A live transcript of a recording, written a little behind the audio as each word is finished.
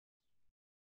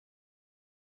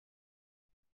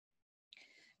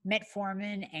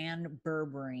Metformin and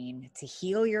Berberine to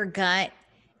heal your gut,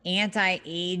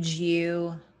 anti-age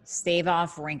you, stave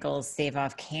off wrinkles, stave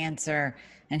off cancer,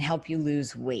 and help you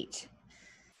lose weight.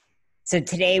 So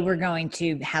today we're going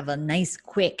to have a nice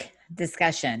quick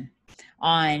discussion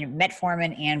on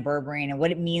Metformin and Berberine and what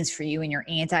it means for you in your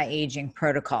anti-aging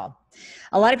protocol.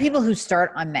 A lot of people who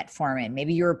start on Metformin,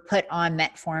 maybe you were put on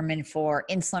Metformin for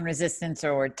insulin resistance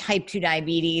or type 2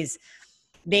 diabetes,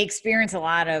 they experience a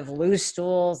lot of loose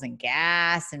stools and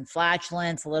gas and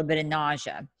flatulence, a little bit of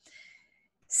nausea.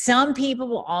 Some people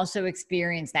will also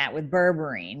experience that with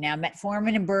Berberine. Now,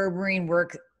 Metformin and Berberine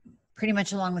work pretty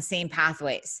much along the same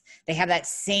pathways. They have that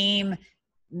same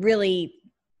really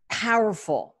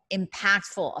powerful,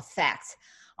 impactful effect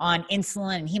on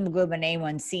insulin and hemoglobin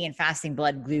A1C and fasting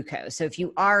blood glucose. So if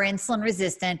you are insulin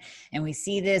resistant, and we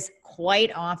see this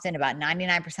quite often, about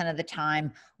 99% of the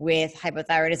time with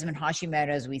hypothyroidism and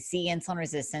Hashimoto's, we see insulin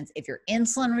resistance. If you're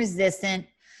insulin resistant,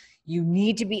 you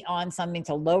need to be on something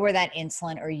to lower that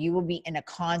insulin, or you will be in a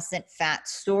constant fat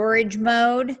storage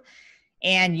mode,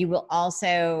 and you will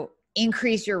also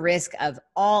increase your risk of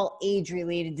all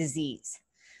age-related disease.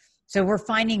 So we're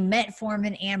finding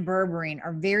Metformin and Berberine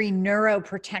are very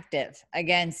neuroprotective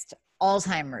against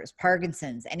Alzheimer's,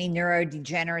 Parkinson's, any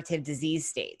neurodegenerative disease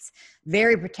states.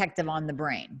 Very protective on the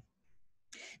brain.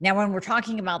 Now, when we're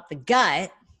talking about the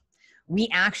gut, we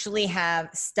actually have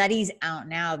studies out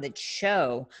now that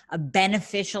show a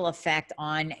beneficial effect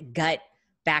on gut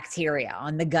bacteria,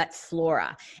 on the gut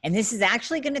flora. And this is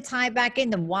actually going to tie back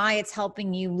into why it's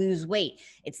helping you lose weight.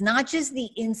 It's not just the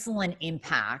insulin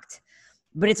impact,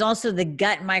 but it's also the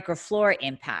gut microflora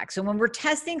impact. So when we're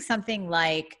testing something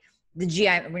like the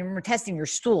GI, when we're testing your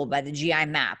stool by the GI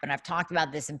map, and I've talked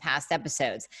about this in past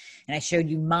episodes, and I showed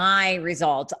you my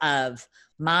results of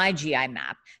my GI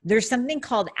map, there's something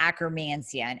called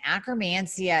akkermansia, and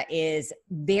akkermansia is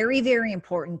very, very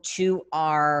important to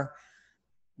our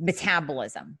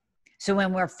metabolism. So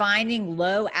when we're finding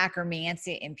low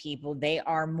akkermansia in people, they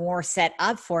are more set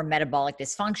up for metabolic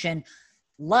dysfunction,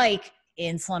 like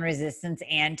insulin resistance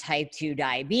and type 2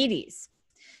 diabetes.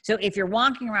 So if you're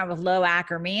walking around with low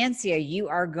akkermansia, you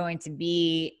are going to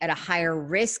be at a higher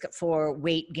risk for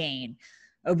weight gain,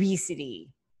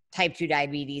 obesity, type 2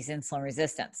 diabetes, insulin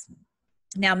resistance.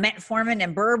 Now, Metformin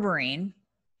and Berberine,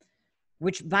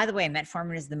 which, by the way,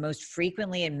 Metformin is the most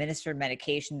frequently administered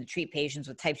medication to treat patients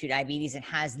with type 2 diabetes and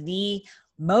has the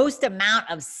most amount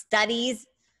of studies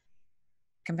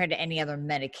compared to any other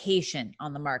medication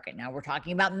on the market. Now, we're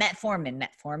talking about Metformin.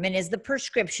 Metformin is the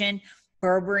prescription.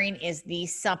 Berberine is the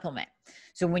supplement.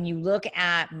 So when you look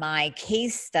at my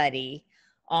case study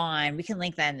on, we can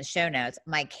link that in the show notes,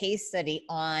 my case study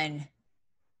on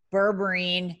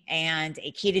Berberine and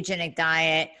a ketogenic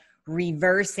diet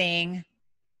reversing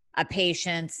a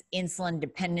patient's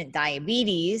insulin-dependent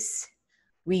diabetes,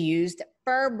 we used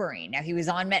Berberine. Now, he was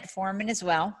on Metformin as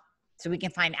well, so we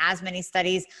can find as many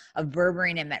studies of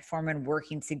Berberine and Metformin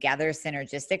working together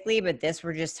synergistically, but this,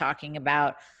 we're just talking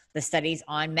about the studies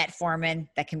on Metformin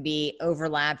that can be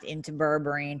overlapped into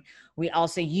Berberine. We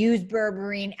also use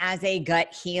Berberine as a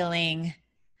gut healing,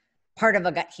 part of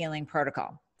a gut healing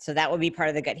protocol. So that will be part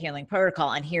of the gut healing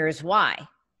protocol, and here's why.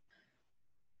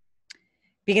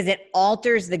 Because it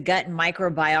alters the gut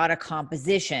microbiota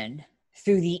composition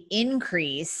through the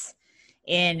increase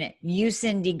in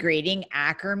mucin-degrading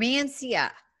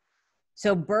akkermansia.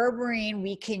 So Berberine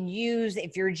we can use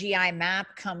if your GI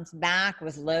map comes back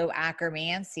with low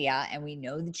akkermansia, and we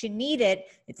know that you need it.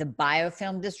 It's a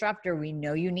biofilm disruptor. We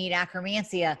know you need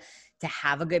akkermansia to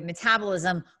have a good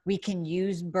metabolism. We can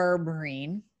use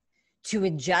Berberine to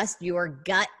adjust your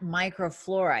gut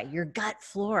microflora, your gut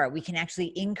flora. We can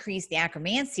actually increase the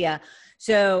akkermansia.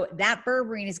 So that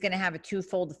Berberine is going to have a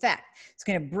twofold effect. It's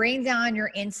going to bring down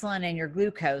your insulin and your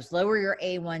glucose, lower your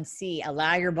A1C,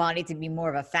 allow your body to be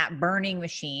more of a fat burning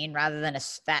machine rather than a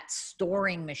fat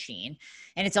storing machine.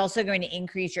 And it's also going to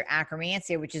increase your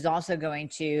akkermansia, which is also going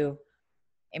to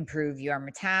improve your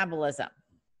metabolism.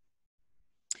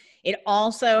 It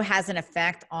also has an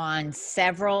effect on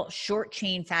several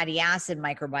short-chain fatty acid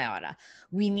microbiota.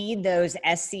 We need those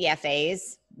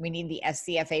SCFAs. We need the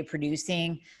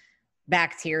SCFA-producing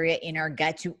bacteria in our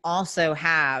gut to also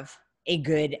have a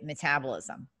good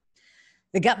metabolism.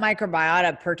 The gut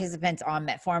microbiota participants on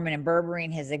Metformin and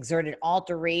Berberine has exerted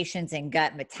alterations in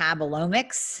gut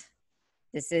metabolomics.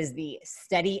 This is the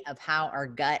study of how our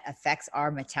gut affects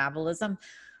our metabolism,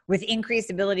 with increased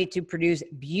ability to produce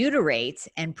butyrate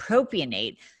and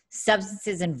propionate,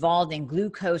 substances involved in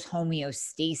glucose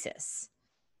homeostasis.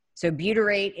 So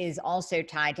butyrate is also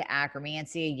tied to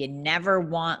akkermansia. You never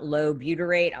want low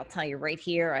butyrate. I'll tell you right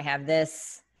here, I have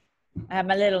this. I have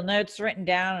my little notes written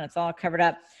down and it's all covered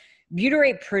up.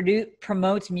 Butyrate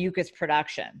promotes mucus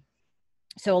production.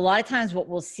 So a lot of times what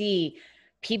we'll see,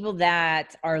 people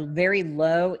that are very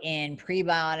low in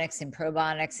prebiotics and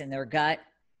probiotics in their gut,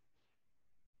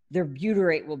 their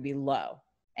butyrate will be low.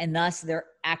 And thus their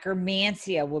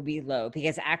Akkermansia will be low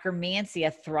because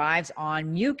Akkermansia thrives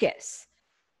on mucus.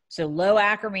 So low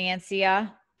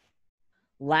Akkermansia,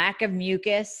 lack of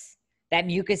mucus. That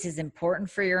mucus is important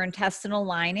for your intestinal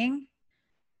lining.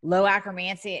 Low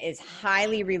Akkermansia is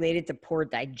highly related to poor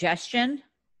digestion.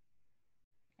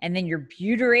 And then your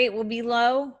butyrate will be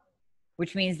low,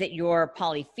 which means that your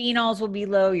polyphenols will be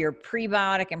low, your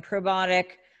prebiotic and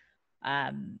probiotic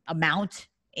amount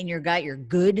in your gut, your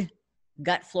good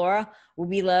gut flora will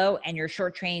be low, and your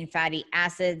short-chain fatty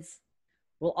acids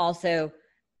will also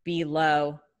be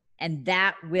low. And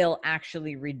that will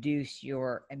actually reduce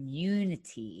your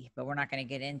immunity. But we're not going to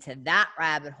get into that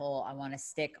rabbit hole. I want to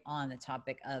stick on the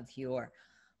topic of your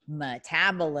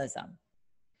metabolism.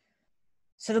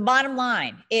 So the bottom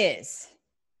line is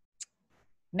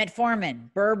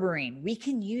Metformin, Berberine. We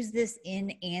can use this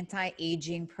in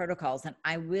anti-aging protocols. And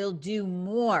I will do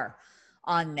more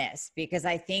on this because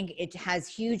I think it has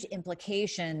huge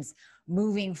implications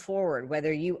moving forward,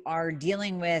 whether you are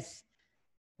dealing with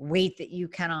weight that you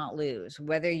cannot lose,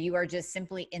 whether you are just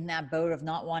simply in that boat of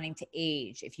not wanting to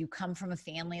age. If you come from a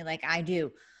family like I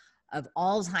do of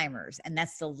Alzheimer's, and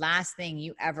that's the last thing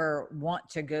you ever want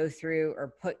to go through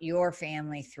or put your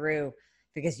family through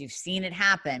because you've seen it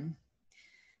happen,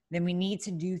 then we need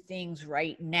to do things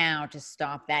right now to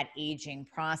stop that aging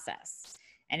process.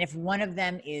 And if one of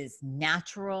them is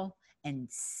natural and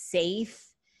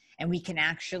safe, and we can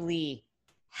actually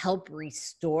help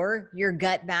restore your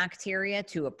gut bacteria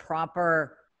to a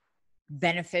proper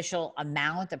beneficial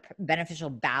amount, a beneficial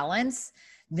balance,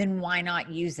 then why not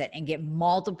use it and get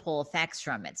multiple effects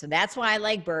from it? So that's why I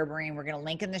like Berberine. We're going to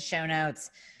link in the show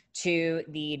notes to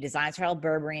the Designs for Health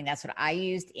Berberine. That's what I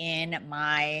used in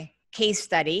my case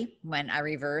study when I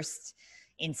reversed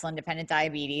insulin-dependent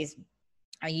diabetes.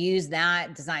 I used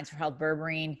that Designs for Health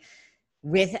Berberine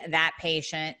with that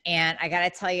patient. And I got to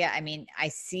tell you, I mean, I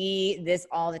see this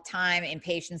all the time in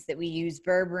patients that we use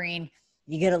Berberine.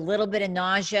 You get a little bit of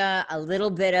nausea, a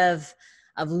little bit of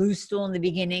loose stool in the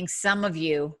beginning, some of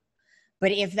you.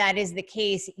 But if that is the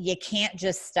case, you can't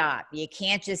just stop. You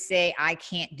can't just say, I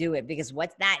can't do it, because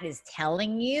what that is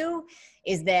telling you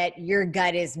is that your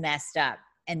gut is messed up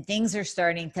and things are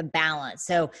starting to balance.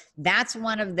 So that's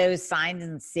one of those signs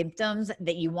and symptoms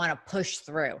that you want to push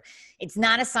through. It's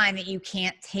not a sign that you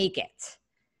can't take it.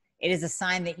 It is a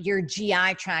sign that your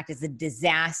GI tract is a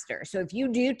disaster. So if you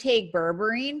do take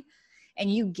Berberine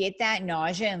and you get that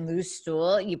nausea and loose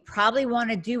stool, you probably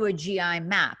want to do a GI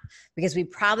map, because we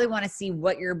probably want to see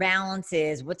what your balance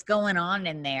is, what's going on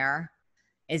in there.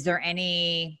 Is there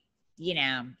any,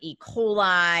 E.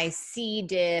 coli, C.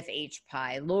 diff, H.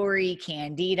 pylori,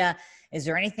 candida? Is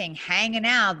there anything hanging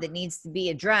out that needs to be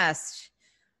addressed?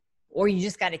 Or you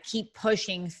just got to keep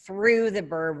pushing through the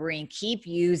Berberine, keep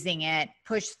using it,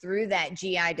 push through that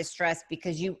GI distress,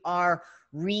 because you are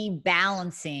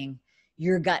rebalancing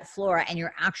your gut flora and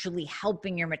you're actually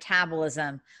helping your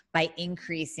metabolism by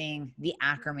increasing the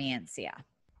Akkermansia.